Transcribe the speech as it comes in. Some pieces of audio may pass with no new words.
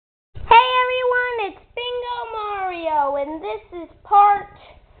and this is part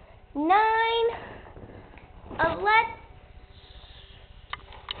 9. Let's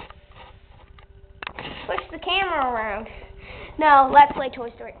push the camera around. No, let's play Toy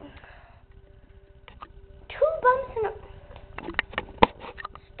Story. 2 bumps in a...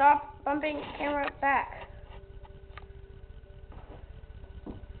 Stop bumping the camera back.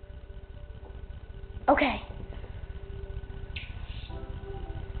 Okay.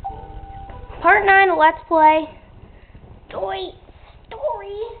 Part 9, let's play Toy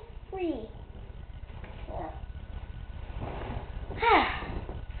Story 3.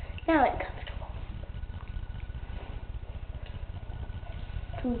 Now it's comfortable.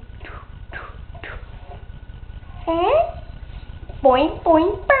 Boing,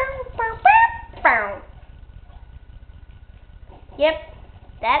 boing, bow, bow, bow, bow. Yep,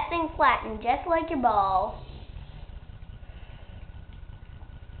 that thing flattened just like your ball.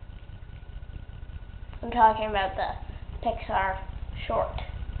 I'm talking about the Pixar short,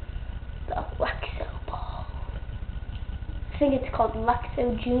 the Luxo ball. I think it's called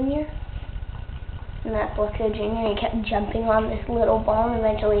Luxo Jr. And that's Luxo Jr. He kept jumping on this little ball and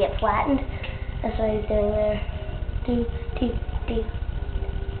eventually it flattened. That's what he's doing there. Do, do, do.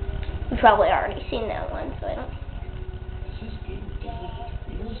 You've probably already seen that one, so I don't.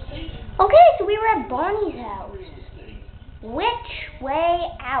 Okay, so we were at Bonnie's house. Which way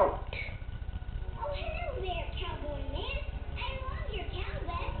out? Oh, hello there, cowboy man. I love your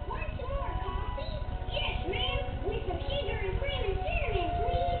cowbell. Want some more coffee? Yes, ma'am. With some sugar and cream and cinnamon,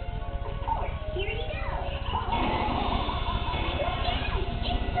 please. Of course. Here you go. Look out!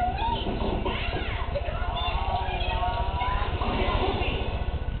 It's the witch! Ah! The coffee!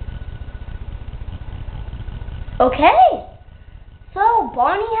 Okay. So,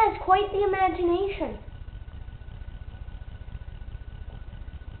 Bonnie has quite the imagination.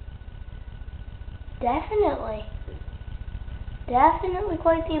 Definitely. Definitely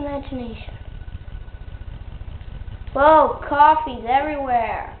quite the imagination. Whoa, coffee's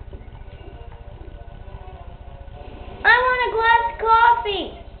everywhere. I want a glass of coffee.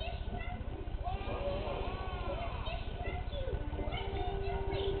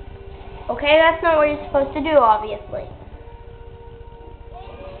 Okay, that's not what you're supposed to do, obviously.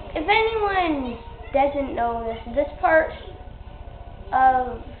 If anyone doesn't know this part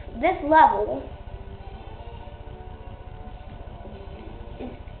of this level is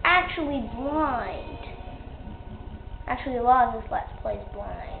actually blind. Actually, a lot of this Let's Play is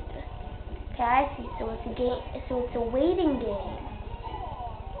blind. Okay, I see. So it's a game. So it's a waiting game.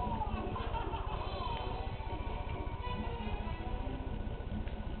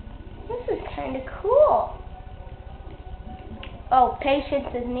 This is kind of cool. Oh,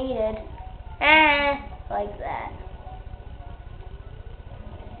 patience is needed. Like that.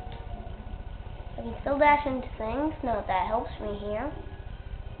 I can still dash into things. No, that helps me here.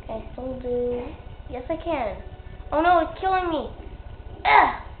 Can I still do... Yes, I can. Oh no, it's killing me.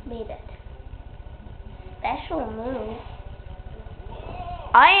 Made it. Special move.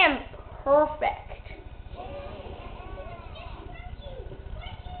 I am perfect.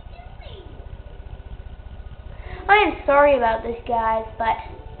 I am sorry about this, guys, but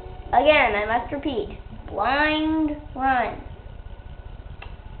again, I must repeat, blind run.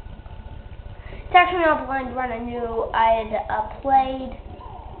 It's actually not blind run. I knew I had played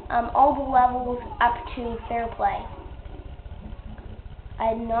all the levels up to Fair Play. I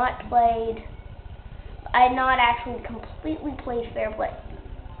had not actually completely played Fair Play.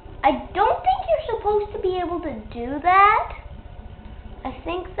 I don't think you're supposed to be able to do that. I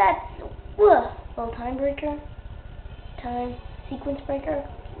think that's little time breaker. Time sequence breaker.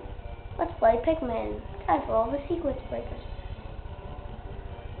 Let's play Pikmin. Time for all the sequence breakers.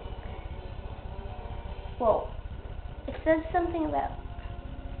 Whoa. It says something about...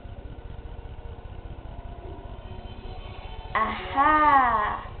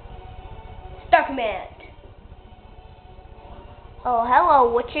 Aha! Star Command! Oh,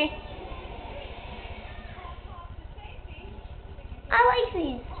 hello, Witchy.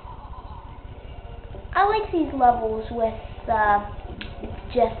 I like these levels with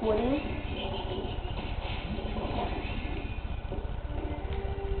it's just Woody.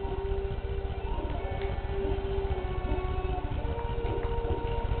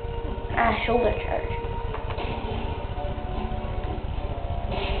 Shoulder charge.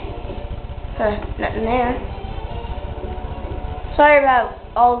 Nothing there. Sorry about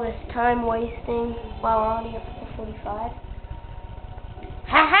all this time wasting while we're on here for 45.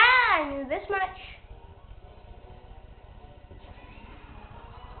 Haha! I knew this much.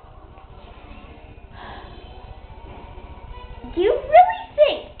 Do you really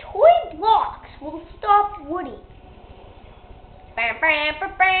think toy blocks will stop Woody?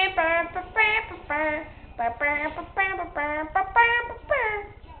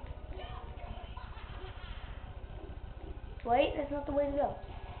 Wait, that's not the way to go.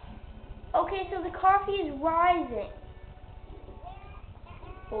 Okay, so the coffee is rising.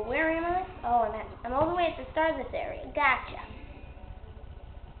 Well, where am I? Oh, I'm all the way at the start of this area. Gotcha.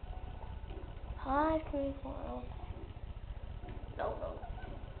 5, 3, 4, okay. No.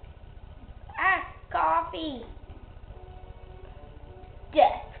 Ah, coffee.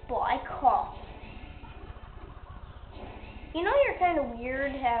 Death by coffee. You know you're kind of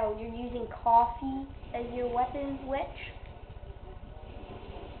weird how you're using coffee as your weapon, Witch?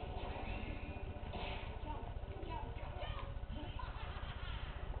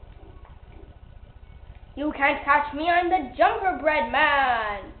 You can't catch me, I'm the Gingerbread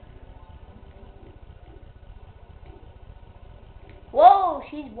Man! Whoa,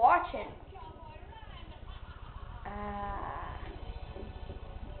 she's watching.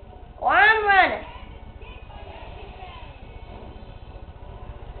 Oh, I'm running.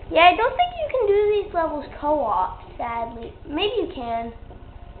 Yeah, I don't think you can do these levels co-op, sadly. Maybe you can.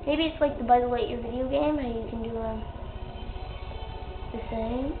 Maybe it's like the Buzz Lightyear video game, how you can do them the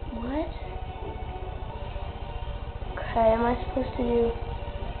same. What? Okay, am I supposed to do...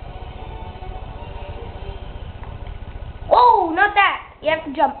 Whoa, not that! You have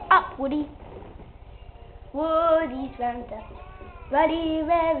to jump up, Woody. Woody's round up, ready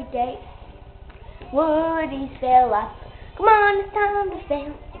every day. Woody's fill up. Come on, it's time to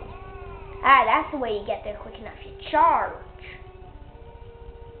fail. Ah, that's the way you get there quick enough. You charge.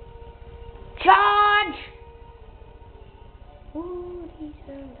 Charge! Woody's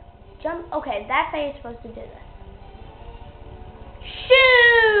round up. Jump. Okay, that's how you're supposed to do this.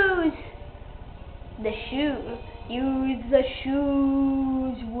 Shoes! The shoes. Use the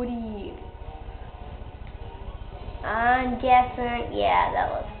shoes, Woody. I'm guessing, yeah, that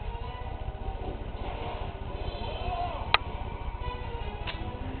was.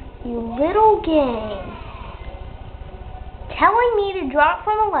 You little game. Telling me to drop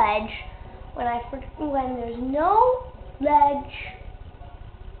from a ledge when there's no ledge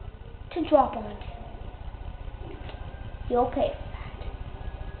to drop onto. You'll pay for that.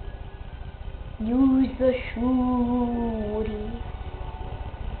 Use the shoe, Woody.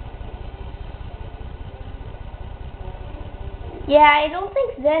 Yeah, I don't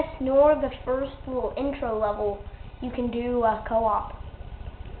think this nor the first little intro level you can do co-op.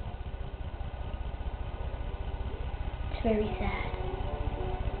 It's very sad.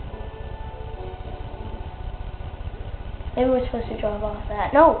 Maybe we're supposed to drop off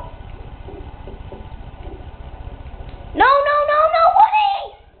that. No! No,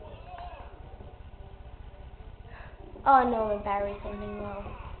 Woody! Oh no, the battery's letting low.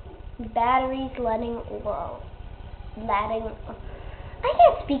 Battery's letting low. I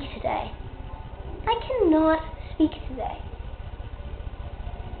can't speak today. I cannot speak today.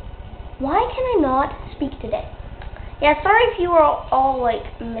 Why can I not speak today? Yeah, sorry if you were all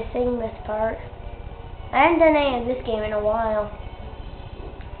like missing this part. I haven't done any of this game in a while.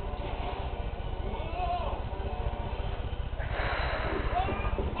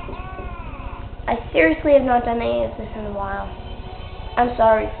 I seriously have not done any of this in a while. I'm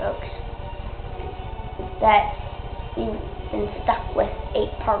sorry, folks, that you've been stuck with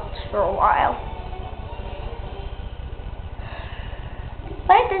 8 parts for a while.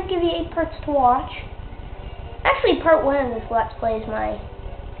 But it does give you 8 parts to watch. Actually, part 1 of this Let's Play is my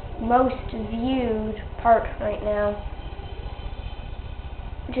most viewed part right now.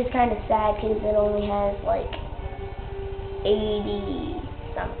 Which is kind of sad because it only has like 80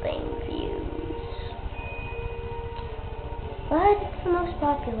 something views. But it's the most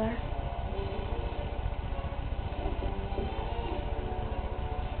popular.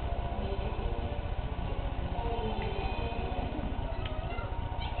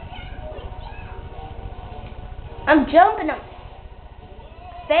 I'm jumping, I'm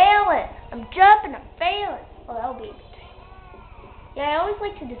failing. I'm jumping, I'm failing. Oh, that'll be a good title. Yeah, I always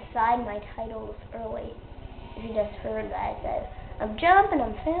like to decide my titles early. If you just heard that, I said, I'm jumping,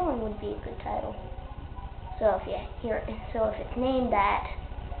 I'm failing would be a good title. So if it's named that,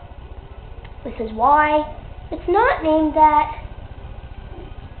 this is why. If it's not named that,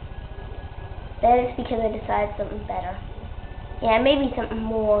 then it's because I decided something better. Yeah, maybe something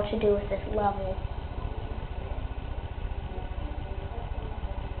more to do with this level.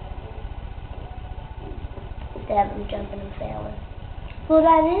 Instead of jumping and failing. Well,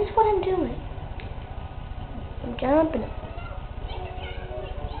 that is what I'm doing. I'm jumping.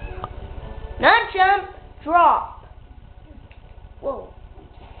 Not jump, drop. Whoa.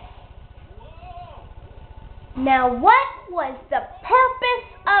 Now, what was the purpose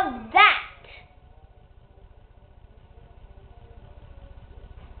of that?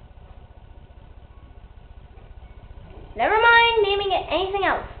 Never mind naming it anything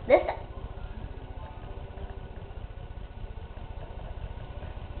else this time.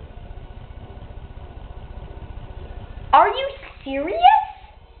 Are you serious?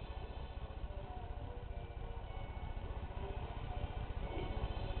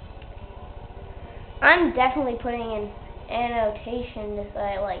 I'm definitely putting an annotation to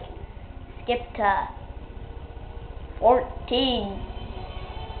say, like, skip to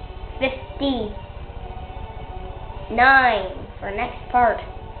 14:59 for next part.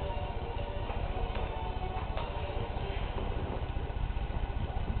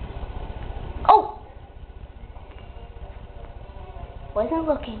 Oh! Wasn't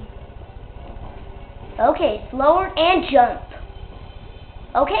looking. Okay, slower and jump.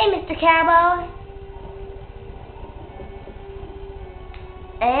 Okay, Mr. Cowboy.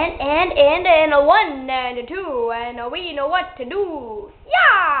 And a 1 and a 2 and we know what to do.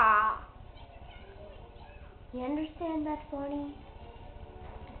 Yeah! You understand that, Bonnie?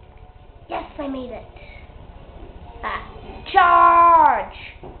 Yes, I made it. Charge!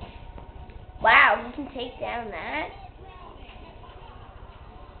 Wow, you can take down that.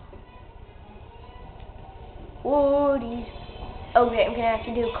 Woodies. Okay, I'm gonna have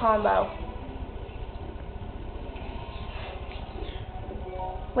to do a combo.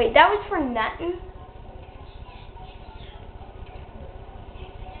 Wait, that was for nothing?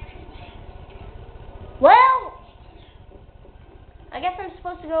 Well, I guess I'm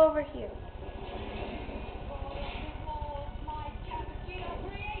supposed to go over here.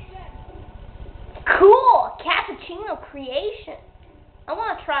 Cool! Cappuccino creation. I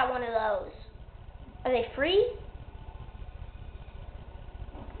want to try one of those. Are they free?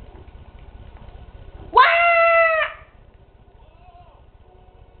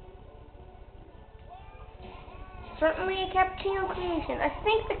 Certainly a cappuccino creation. I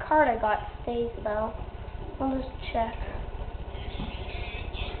think the card I got stays though. I'll just check.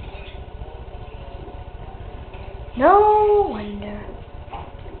 No wonder.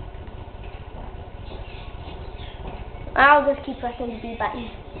 I'll just keep pressing the B button.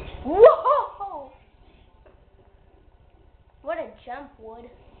 Whoa! What a jump,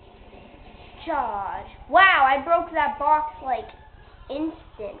 Wood. Charge. Wow, I broke that box like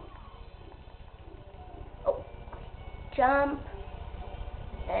instant. Oh. Jump.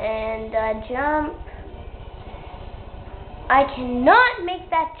 And jump. I cannot make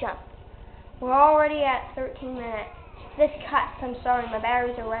that jump. We're already at 13 minutes. This cuts. I'm sorry, my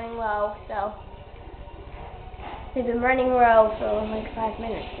batteries are running low, so they've been running low for like 5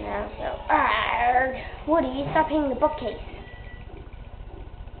 minutes now, so Woody, stop hitting the bookcase.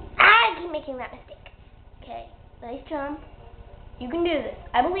 I keep making that mistake. Okay, nice jump. You can do this.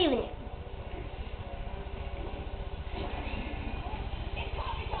 I believe in you.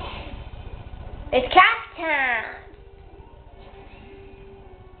 It's cast time.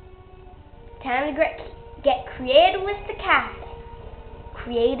 Time to get creative with the cast.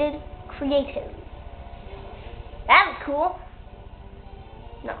 Creative. That was cool.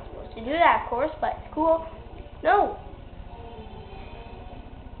 Not supposed to do that, of course, but it's cool. No.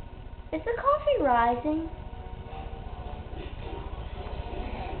 Is the coffee rising?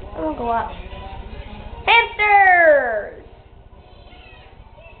 I'm gonna go up. Hamsters!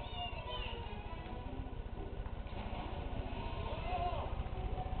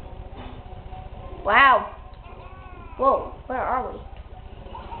 Wow. Whoa, where are we?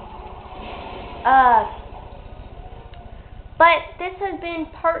 But this has been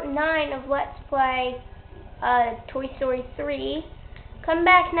part 9 of Let's Play Toy Story 3. Come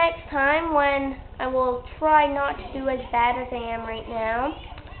back next time when I will try not to do as bad as I am right now.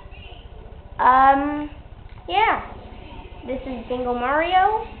 Yeah. This is Bingo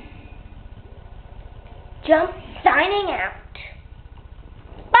Mario. Jump signing out.